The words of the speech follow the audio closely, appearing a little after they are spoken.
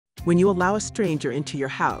When you allow a stranger into your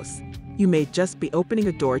house, you may just be opening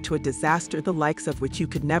a door to a disaster the likes of which you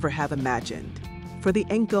could never have imagined. For the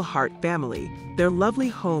Engelhardt family, their lovely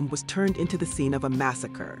home was turned into the scene of a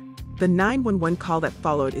massacre. The 911 call that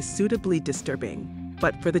followed is suitably disturbing,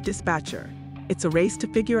 but for the dispatcher, it's a race to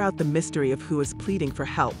figure out the mystery of who is pleading for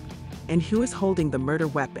help and who is holding the murder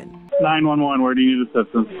weapon. 911, where do you need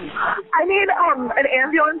assistance? I need an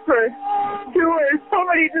ambulance or two or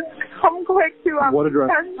somebody just come quick to What address?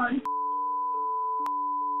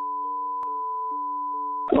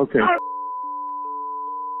 Okay. A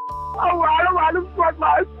lot of blood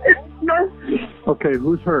loss. Okay,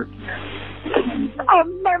 who's hurt?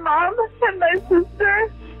 My mom and my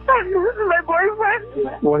sister and my boyfriend.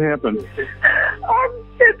 What happened?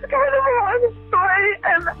 It's kind of a long story,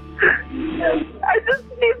 and I just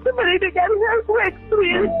need somebody to get here quick,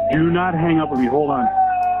 please. Do not hang up with me. Hold on.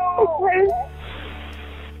 Okay.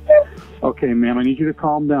 Okay, ma'am, I need you to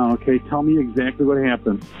calm down, okay? Tell me exactly what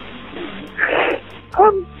happened.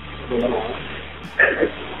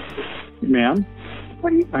 Ma'am?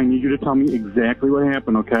 What do you... I need you to tell me exactly what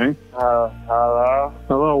happened, okay? Hello?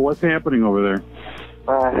 Hello, what's happening over there?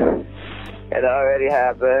 It already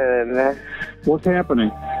happened. What's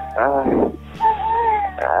happening?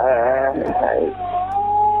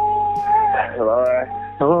 Hello?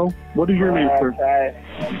 Hello? What is your name, sir?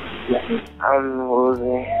 I'm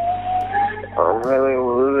losing. I'm really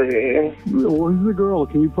losing. Who's the girl?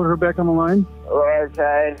 Can you put her back on the line? Laura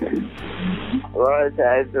tried to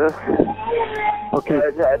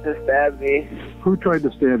stab me. Who tried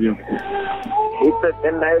to stab you? He took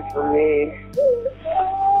the knife from me.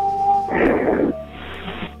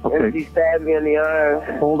 Okay. And she stabbed me in the arm.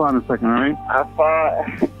 Hold on a second, all right? I fought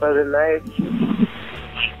for the knife.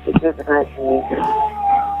 He took the knife from me.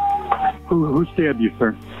 Who stabbed you,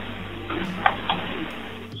 sir?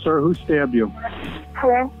 Sir, who stabbed you?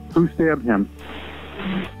 Hello? Who stabbed him?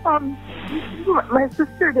 My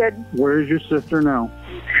sister did. Where is your sister now?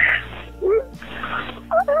 I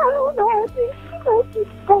don't know.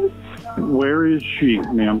 Where is she,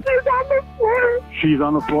 ma'am? She's on the floor. She's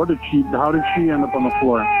on the floor? How did she end up on the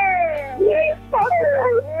floor?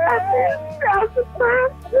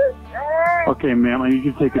 Okay, ma'am, I need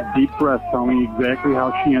you to take a deep breath. Tell me exactly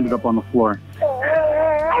how she ended up on the floor.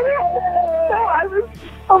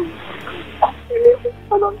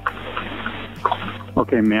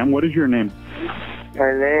 Okay, ma'am, what is your name?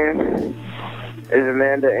 Her name is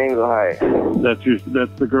Amanda Engelhardt. That's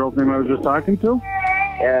the girl's name I was just talking to?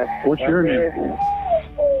 Yeah. What's your name?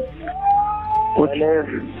 My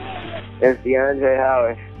name is DeAndre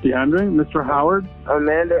Howard. DeAndre? Mr. Howard?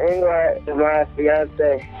 Amanda Engelhardt is my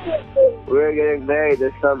fiancée. We're getting married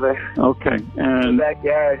this summer. Okay, and... In the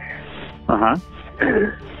backyard. Uh-huh.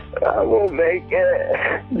 I won't make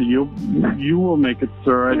it. You will make it,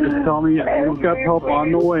 sir. Just tell me you've got help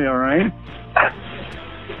on the way, all right?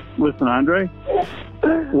 Listen, Andre,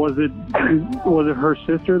 was it her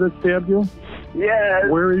sister that stabbed you? Yeah.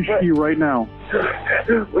 Where is she right now?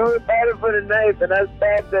 We were fighting for the knife, and I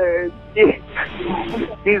stabbed her.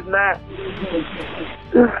 She's not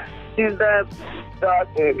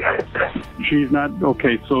talking. She's not?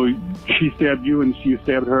 Okay, so she stabbed you and you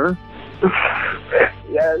stabbed her?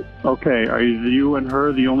 Yes. Okay, are you and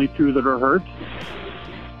her the only two that are hurt?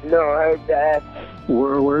 No, her dad.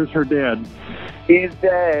 Where's her dad? He's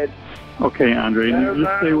dead. Okay, Andre, you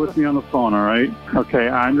just stay with me on the phone, all right? Okay,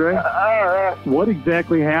 Andre? What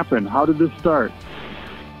exactly happened? How did this start?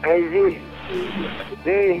 She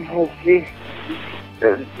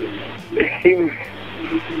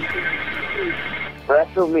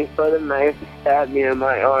wrestled me for the knife, stabbed me in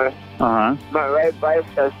my arm. Uh-huh. My right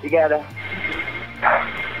bicep, she gotta...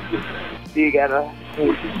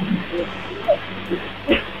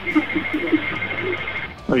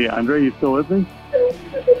 Oh, yeah, Andre, you still with me?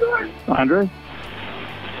 Andre?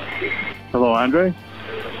 Hello, Andre?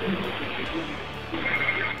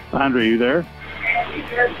 Andre, you there?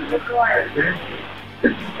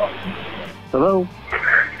 Hello?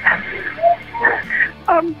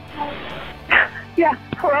 Yeah,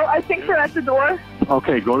 hello, I think they're at the door.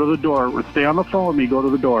 Okay, go to the door. Stay on the phone with me. Go to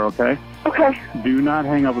the door, okay? Okay. Do not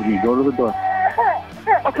hang up with me. Go to the door.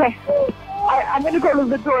 Okay. I'm going to go to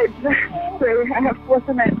the door. Sorry, I have to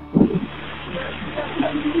listen in.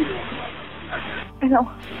 I know.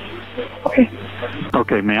 Okay.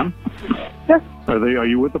 Okay, ma'am? Yes? Are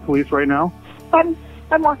you with the police right now? I'm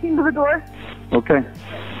walking to the door. Okay.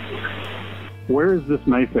 Where is this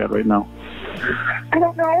knife at right now? I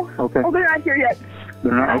don't know. Okay. Oh, they're not here yet.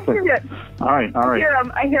 They're not? Okay. Here yet. All right. I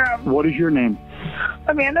hear them. What is your name?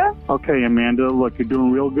 Amanda? Okay, Amanda, look, you're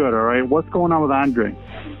doing real good, all right? What's going on with Andre? He's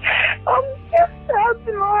stabbed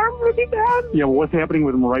in the arm really bad. Yeah, well, what's happening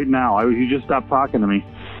with him right now? You just stopped talking to me.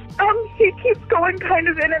 He keeps going kind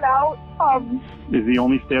of in and out. Is he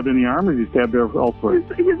only stabbed in the arm, or is he stabbed elsewhere?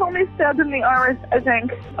 He's only stabbed in the arm, I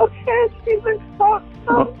think. Okay, Jesus, stop.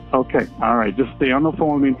 Okay, all right. Just stay on the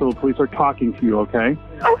phone with me until the police are talking to you, okay?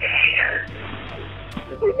 Okay.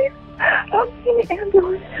 I don't see the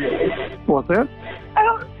ambulance. What's that? I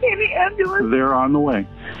don't see the ambulance. They're on the way.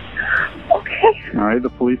 Okay. All right, the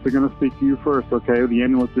police are going to speak to you first, okay? The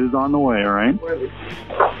ambulance is on the way, all right?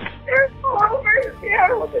 There's over here.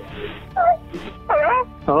 Hello?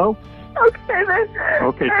 Hello? Okay, then.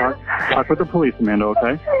 Okay, talk with the police, Amanda,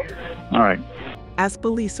 okay? All right. As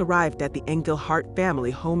police arrived at the Engelhardt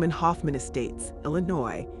family home in Hoffman Estates,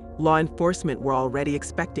 Illinois, law enforcement were already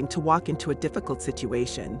expecting to walk into a difficult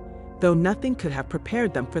situation, though nothing could have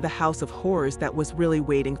prepared them for the house of horrors that was really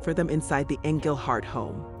waiting for them inside the Engelhardt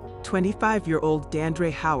home. 25-year-old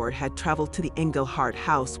Dandre Howard had traveled to the Engelhardt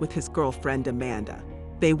house with his girlfriend Amanda.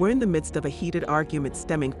 They were in the midst of a heated argument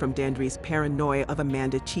stemming from Dandre's paranoia of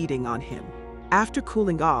Amanda cheating on him. After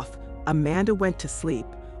cooling off, Amanda went to sleep,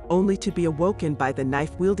 only to be awoken by the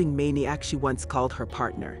knife-wielding maniac she once called her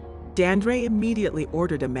partner. Dandre immediately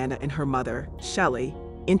ordered Amanda and her mother, Shelley,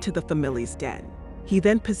 into the family's den. He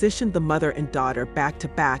then positioned the mother and daughter back to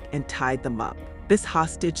back and tied them up. This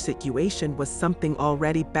hostage situation was something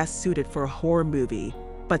already best suited for a horror movie,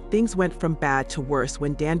 but things went from bad to worse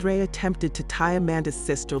when Dandre attempted to tie Amanda's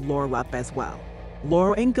sister Laura up as well.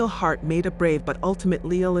 Laura Engelhardt made a brave but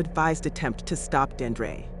ultimately ill-advised attempt to stop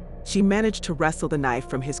Dandre. She managed to wrestle the knife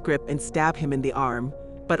from his grip and stab him in the arm,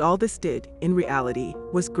 but all this did, in reality,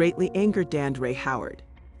 was greatly anger Dandre Howard.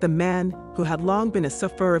 The man, who had long been a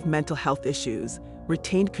sufferer of mental health issues,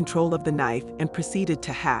 retained control of the knife and proceeded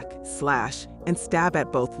to hack, slash, and stab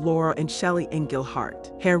at both Laura and Shelley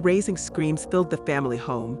Engelhardt. Hair-raising screams filled the family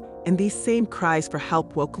home, and these same cries for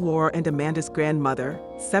help woke Laura and Amanda's grandmother,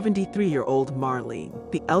 73-year-old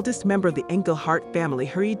Marlene. The eldest member of the Engelhardt family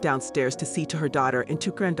hurried downstairs to see to her daughter and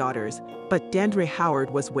two granddaughters, but Dandre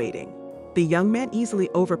Howard was waiting. The young man easily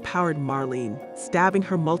overpowered Marlene, stabbing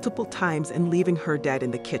her multiple times and leaving her dead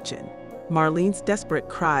in the kitchen. Marlene's desperate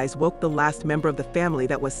cries woke the last member of the family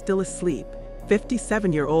that was still asleep,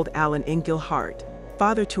 57-year-old Alan Engelhardt,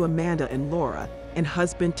 father to Amanda and Laura, and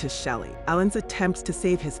husband to Shelley. Alan's attempts to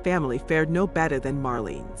save his family fared no better than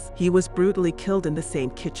Marlene's. He was brutally killed in the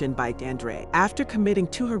same kitchen by Dandre. After committing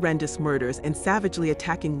two horrendous murders and savagely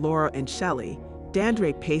attacking Laura and Shelley,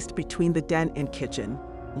 Dandre paced between the den and kitchen,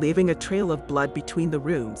 leaving a trail of blood between the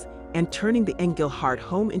rooms and turning the Engelhardt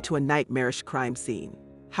home into a nightmarish crime scene.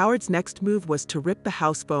 Howard's next move was to rip the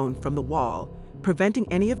house phone from the wall, preventing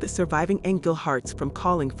any of the surviving Engelhardts from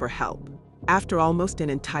calling for help. After almost an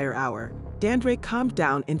entire hour, Dandre calmed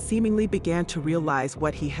down and seemingly began to realize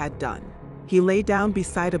what he had done. He lay down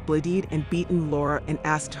beside a bloodied and beaten Laura and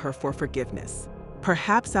asked her for forgiveness.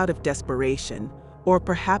 Perhaps out of desperation, or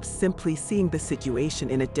perhaps simply seeing the situation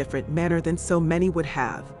in a different manner than so many would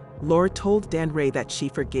have, Laura told Dandre that she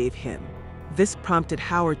forgave him. This prompted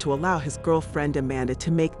Howard to allow his girlfriend Amanda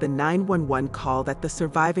to make the 911 call that the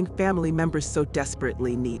surviving family members so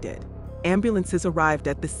desperately needed. Ambulances arrived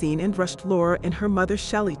at the scene and rushed Laura and her mother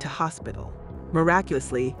Shelley to hospital.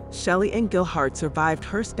 Miraculously, Shelley Engelhardt survived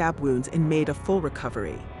her stab wounds and made a full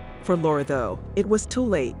recovery. For Laura, though, it was too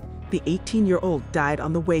late. The 18-year-old died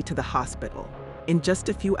on the way to the hospital. In just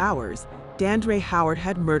a few hours, Dandre Howard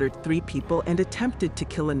had murdered 3 people and attempted to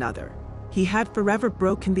kill another. He had forever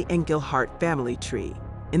broken the Engelhardt family tree.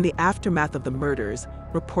 In the aftermath of the murders,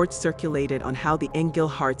 reports circulated on how the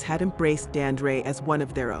Engelhardts had embraced Dandre as one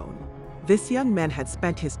of their own. This young man had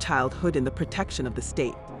spent his childhood in the protection of the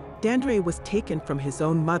state. Dandre was taken from his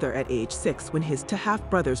own mother at age 6 when his 2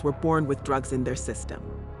 half-brothers were born with drugs in their system.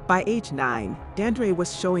 By age 9, Dandre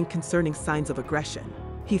was showing concerning signs of aggression.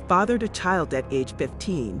 He fathered a child at age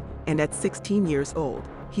 15, and at 16 years old,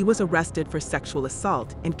 he was arrested for sexual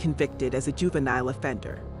assault and convicted as a juvenile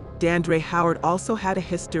offender. Dandre Howard also had a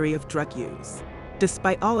history of drug use.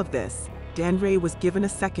 Despite all of this, Dandre was given a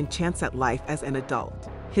second chance at life as an adult.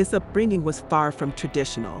 His upbringing was far from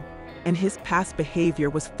traditional, and his past behavior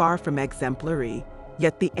was far from exemplary,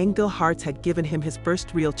 yet the Engelhardts had given him his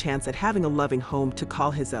first real chance at having a loving home to call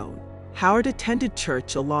his own. Howard attended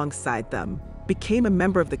church alongside them, became a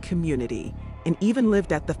member of the community, and even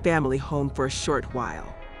lived at the family home for a short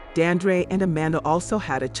while. Dandre and Amanda also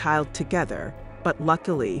had a child together, but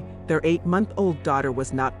luckily, their 8-month-old daughter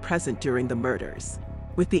was not present during the murders.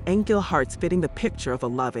 With the Engelhardts fitting the picture of a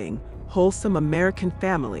loving, wholesome American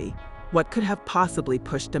family, what could have possibly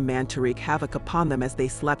pushed a man to wreak havoc upon them as they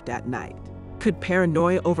slept at night? Could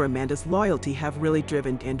paranoia over Amanda's loyalty have really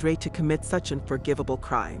driven Dandre to commit such unforgivable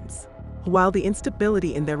crimes? While the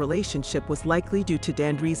instability in their relationship was likely due to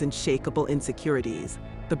Dandre's unshakable insecurities,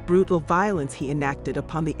 the brutal violence he enacted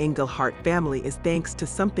upon the Engelhardt family is thanks to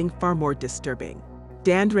something far more disturbing.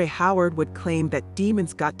 Dandre Howard would claim that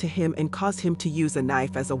demons got to him and caused him to use a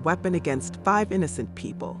knife as a weapon against 5 innocent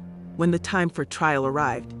people. When the time for trial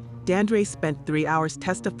arrived, Dandre spent 3 hours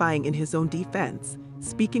testifying in his own defense,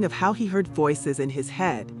 speaking of how he heard voices in his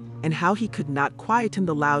head and how he could not quieten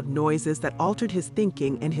the loud noises that altered his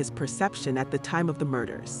thinking and his perception at the time of the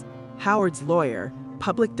murders. Howard's lawyer,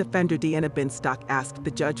 Public Defender Deanna Binstock, asked the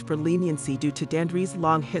judge for leniency due to Dandre's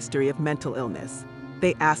long history of mental illness.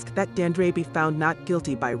 They asked that Dandre be found not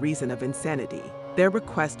guilty by reason of insanity. Their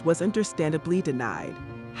request was understandably denied.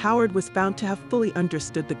 Howard was found to have fully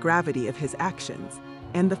understood the gravity of his actions,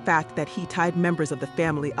 and the fact that he tied members of the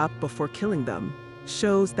family up before killing them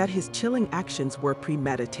shows that his chilling actions were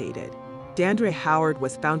premeditated. Dandre Howard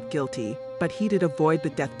was found guilty, but he did avoid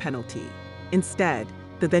the death penalty. Instead,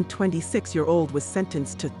 the then 26-year-old was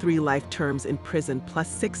sentenced to 3 life terms in prison plus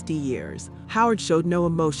 60 years. Howard showed no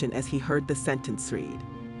emotion as he heard the sentence read.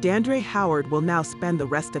 Dandre Howard will now spend the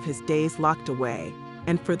rest of his days locked away,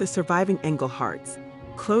 and for the surviving Engelhardts,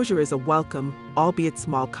 closure is a welcome, albeit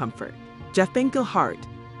small comfort. Jeff Engelhardt,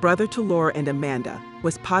 brother to Laura and Amanda,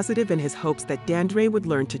 was positive in his hopes that Dandre would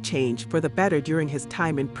learn to change for the better during his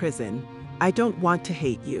time in prison. "I don't want to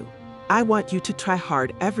hate you. I want you to try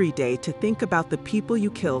hard every day to think about the people you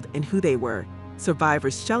killed and who they were."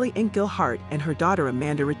 Survivors Shelley Engelhardt and her daughter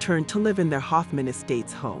Amanda returned to live in their Hoffman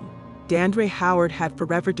Estates home. Dandre Howard had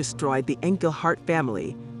forever destroyed the Engelhardt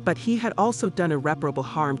family, but he had also done irreparable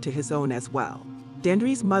harm to his own as well.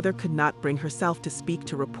 Dandre's mother could not bring herself to speak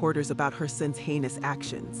to reporters about her son's heinous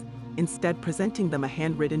actions, instead presenting them a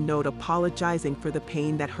handwritten note apologizing for the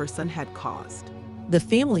pain that her son had caused. "The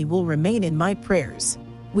family will remain in my prayers.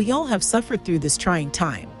 We all have suffered through this trying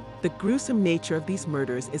time." The gruesome nature of these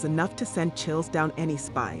murders is enough to send chills down any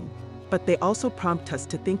spine, but they also prompt us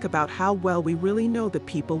to think about how well we really know the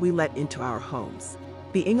people we let into our homes.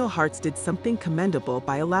 The Engelhardts did something commendable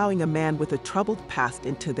by allowing a man with a troubled past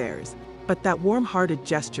into theirs, but that warm-hearted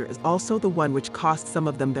gesture is also the one which cost some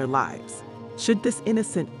of them their lives. Should this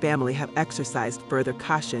innocent family have exercised further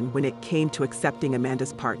caution when it came to accepting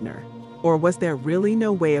Amanda's partner? Or was there really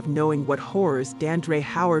no way of knowing what horrors Dandre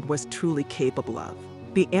Howard was truly capable of?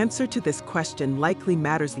 The answer to this question likely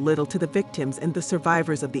matters little to the victims and the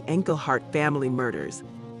survivors of the Engelhardt family murders,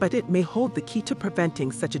 but it may hold the key to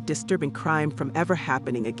preventing such a disturbing crime from ever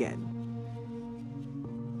happening again.